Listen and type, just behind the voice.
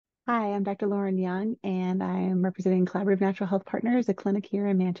Hi, I'm Dr. Lauren Young, and I'm representing Collaborative Natural Health Partners, a clinic here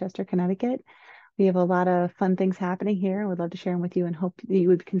in Manchester, Connecticut. We have a lot of fun things happening here. We'd love to share them with you and hope that you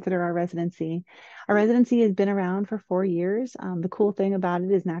would consider our residency. Our residency has been around for 4 years. The cool thing about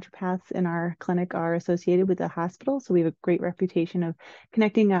it is naturopaths in our clinic are associated with the hospital, so we have a great reputation of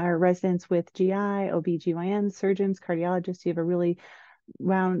connecting our residents with GI, OB/GYN, surgeons, cardiologists. You have a really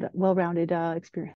well-rounded experience